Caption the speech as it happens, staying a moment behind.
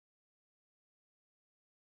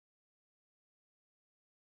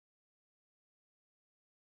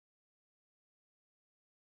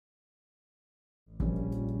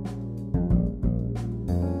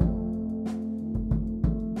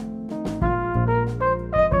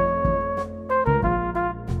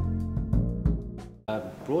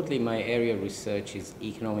broadly, my area of research is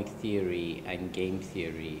economic theory and game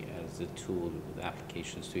theory as a tool with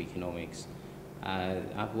applications to economics.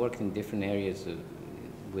 I've worked in different areas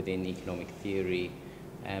within economic theory,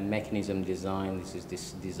 mechanism design, this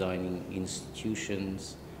is designing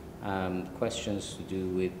institutions, questions to do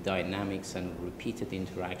with dynamics and repeated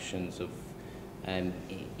interactions of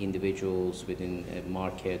individuals within a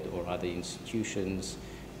market or other institutions.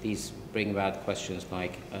 These bring about questions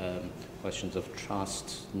like questions of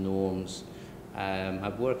trust, norms.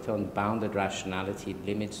 I've worked on bounded rationality,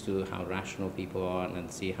 limits to how rational people are, and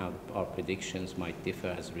see how our predictions might differ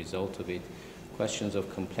as a result of it. Questions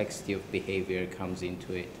of complexity of behavior comes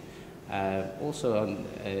into it. Also on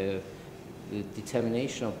the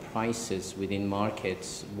determination of prices within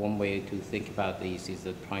markets. One way to think about these is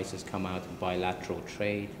that prices come out of bilateral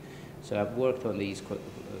trade. So I've worked on these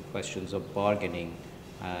questions of bargaining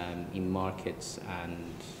in markets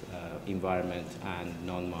and environment and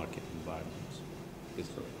non-market environments.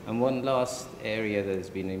 And one last area that has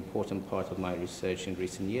been an important part of my research in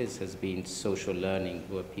recent years has been social learning,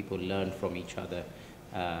 where people learn from each other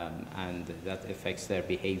and that affects their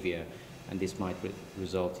behavior. And this might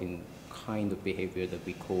result in kind of behavior that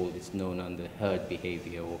we call, it's known under herd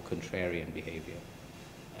behavior or contrarian behavior.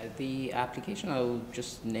 The application, I'll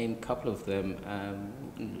just name a couple of them.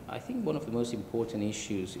 I think one of the most important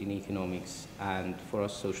issues in economics and for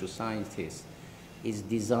us social scientists is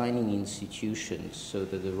designing institutions so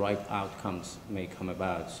that the right outcomes may come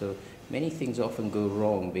about. So many things often go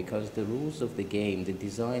wrong because the rules of the game, the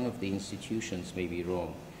design of the institutions may be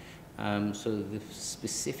wrong. So the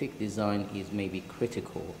specific design is maybe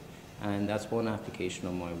critical, and that's one application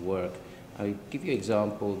of my work. I'll give you an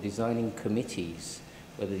example, designing committees,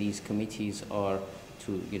 whether these committees are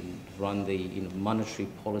to run the monetary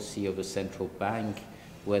policy of a central bank,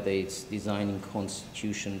 whether it's designing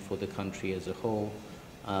constitution for the country as a whole,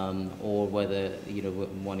 or whether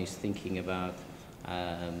one is thinking about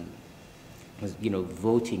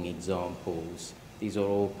voting examples. These are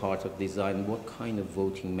all part of design. What kind of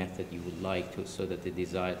voting method you would like to, so that the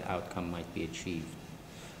desired outcome might be achieved.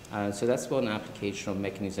 So that's one application of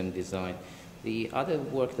mechanism design. The other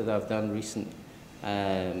work that I've done recent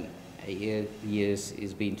years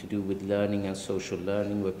is been to do with learning and social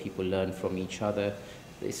learning, where people learn from each other.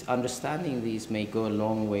 This understanding these may go a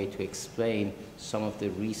long way to explain some of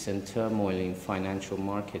the recent turmoil in financial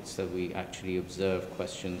markets that we actually observe,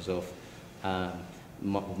 questions of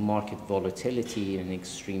market volatility and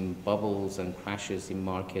extreme bubbles and crashes in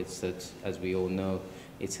markets that, as we all know,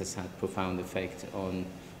 it has had profound effect on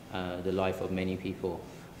the life of many people.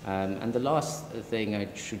 And the last thing I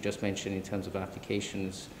should just mention in terms of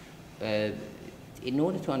applications, in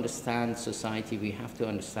order to understand society, we have to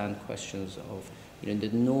understand questions of the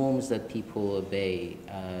norms that people obey,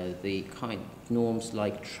 the norms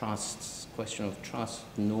like trusts, question of trust,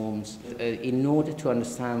 norms. In order to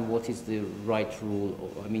understand what is the right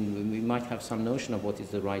rule, I mean, we might have some notion of what is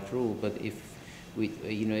the right rule, but if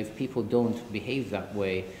if people don't behave that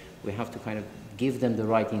way, we have to kind of give them the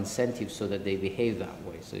right incentives so that they behave that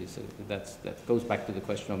way. So that goes back to the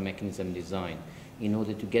question of mechanism design. In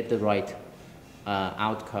order to get the right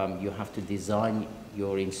outcome, you have to design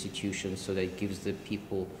your institution so that it gives the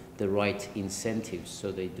people the right incentives so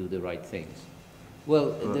they do the right things.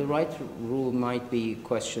 Well, the right rule might be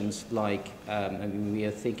questions like, I mean, we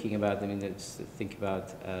are thinking about, let's think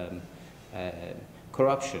about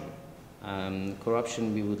corruption.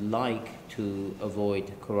 Corruption, we would like to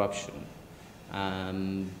avoid corruption.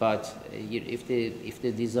 But if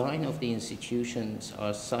the design of the institutions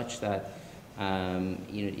are such that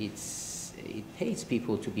it pays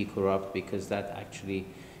people to be corrupt because that actually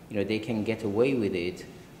they can get away with it,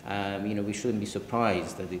 we shouldn't be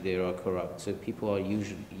surprised that they are corrupt. So people are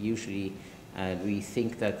usually we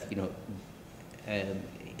think that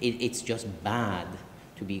it's just bad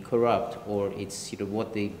to be corrupt, or it's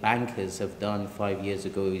what the bankers have done 5 years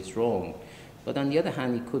ago is wrong. But on the other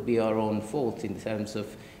hand, it could be our own fault in terms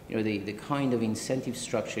of the kind of incentive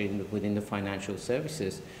structure within the financial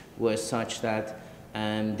services were such that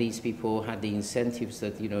these people had the incentives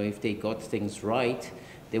that if they got things right,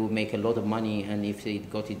 they would make a lot of money, and if they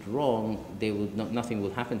got it wrong, they would nothing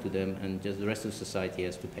will happen to them, and just the rest of society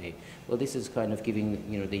has to pay. Well, this is kind of giving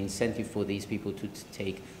the incentive for these people to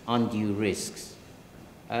take undue risks.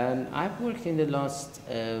 I've worked in the last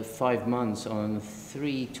 5 months on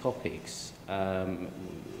 3 topics, and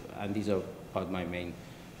these are part of my main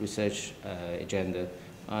research agenda.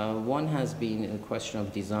 One has been a question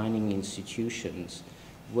of designing institutions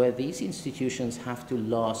where these institutions have to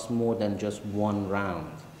last more than just one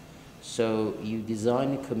round. So you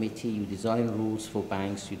design a committee, you design rules for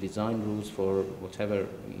banks, you design rules for whatever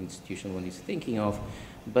institution one is thinking of,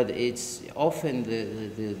 but it's often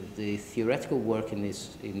the theoretical work in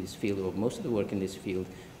this field, or most of the work in this field,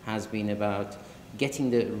 has been about getting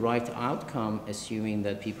the right outcome, assuming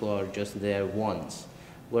that people are just there once.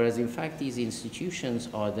 Whereas in fact these institutions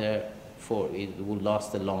are there for, it will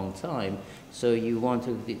last a long time. So you want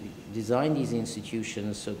to design these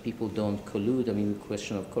institutions so people don't collude. I mean, the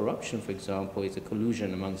question of corruption, for example, is a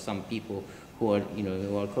collusion among some people who are,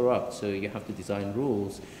 who are corrupt. So you have to design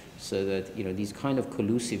rules so that, these kind of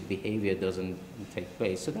collusive behavior doesn't take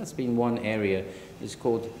place. So that's been one area. It's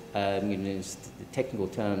called, it's the technical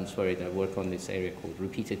terms for it. I work on this area called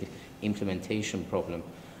repeated implementation problem.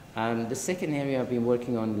 The second area I've been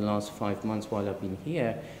working on in the last 5 months while I've been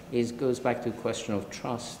here goes back to the question of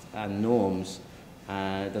trust and norms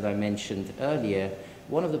that I mentioned earlier.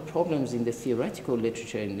 One of the problems in the theoretical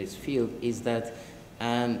literature in this field is that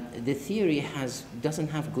the theory doesn't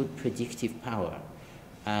have good predictive power.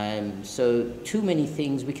 So too many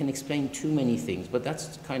things, we can explain too many things, but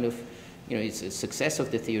that's kind of, it's a success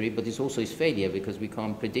of the theory, but it's also its failure because we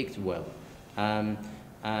can't predict well.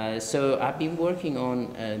 So I've been working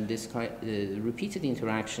on this kind repeated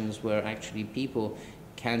interactions where actually people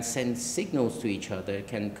can send signals to each other,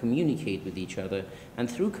 can communicate with each other, and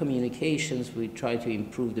through communications we try to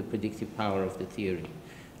improve the predictive power of the theory.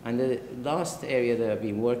 And the last area that I've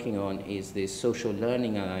been working on is this social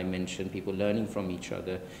learning that I mentioned, people learning from each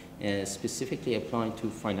other, specifically applied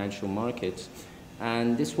to financial markets.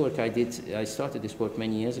 And this work I started this work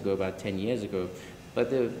many years ago, about 10 years ago. But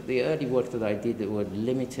the early work that I did were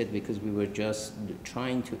limited because we were just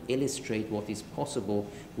trying to illustrate what is possible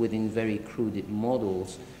within very crude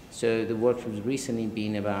models. So the work has recently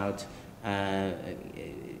been about,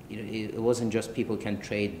 it wasn't just people can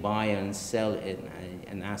trade, buy and sell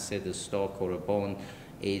an asset, a stock or a bond.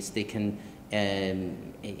 They can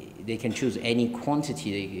choose any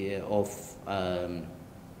quantity of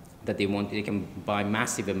that they want. They can buy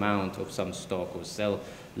massive amount of some stock or sell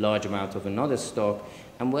large amount of another stock,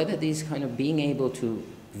 and whether these kind of being able to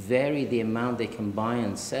vary the amount they can buy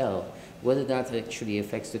and sell, whether that actually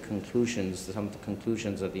affects the conclusions, some of the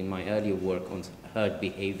conclusions that in my earlier work on herd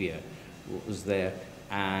behavior was there,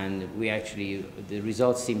 and the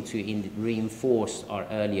results seem to reinforce our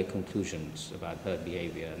earlier conclusions about herd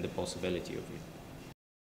behavior and the possibility of it.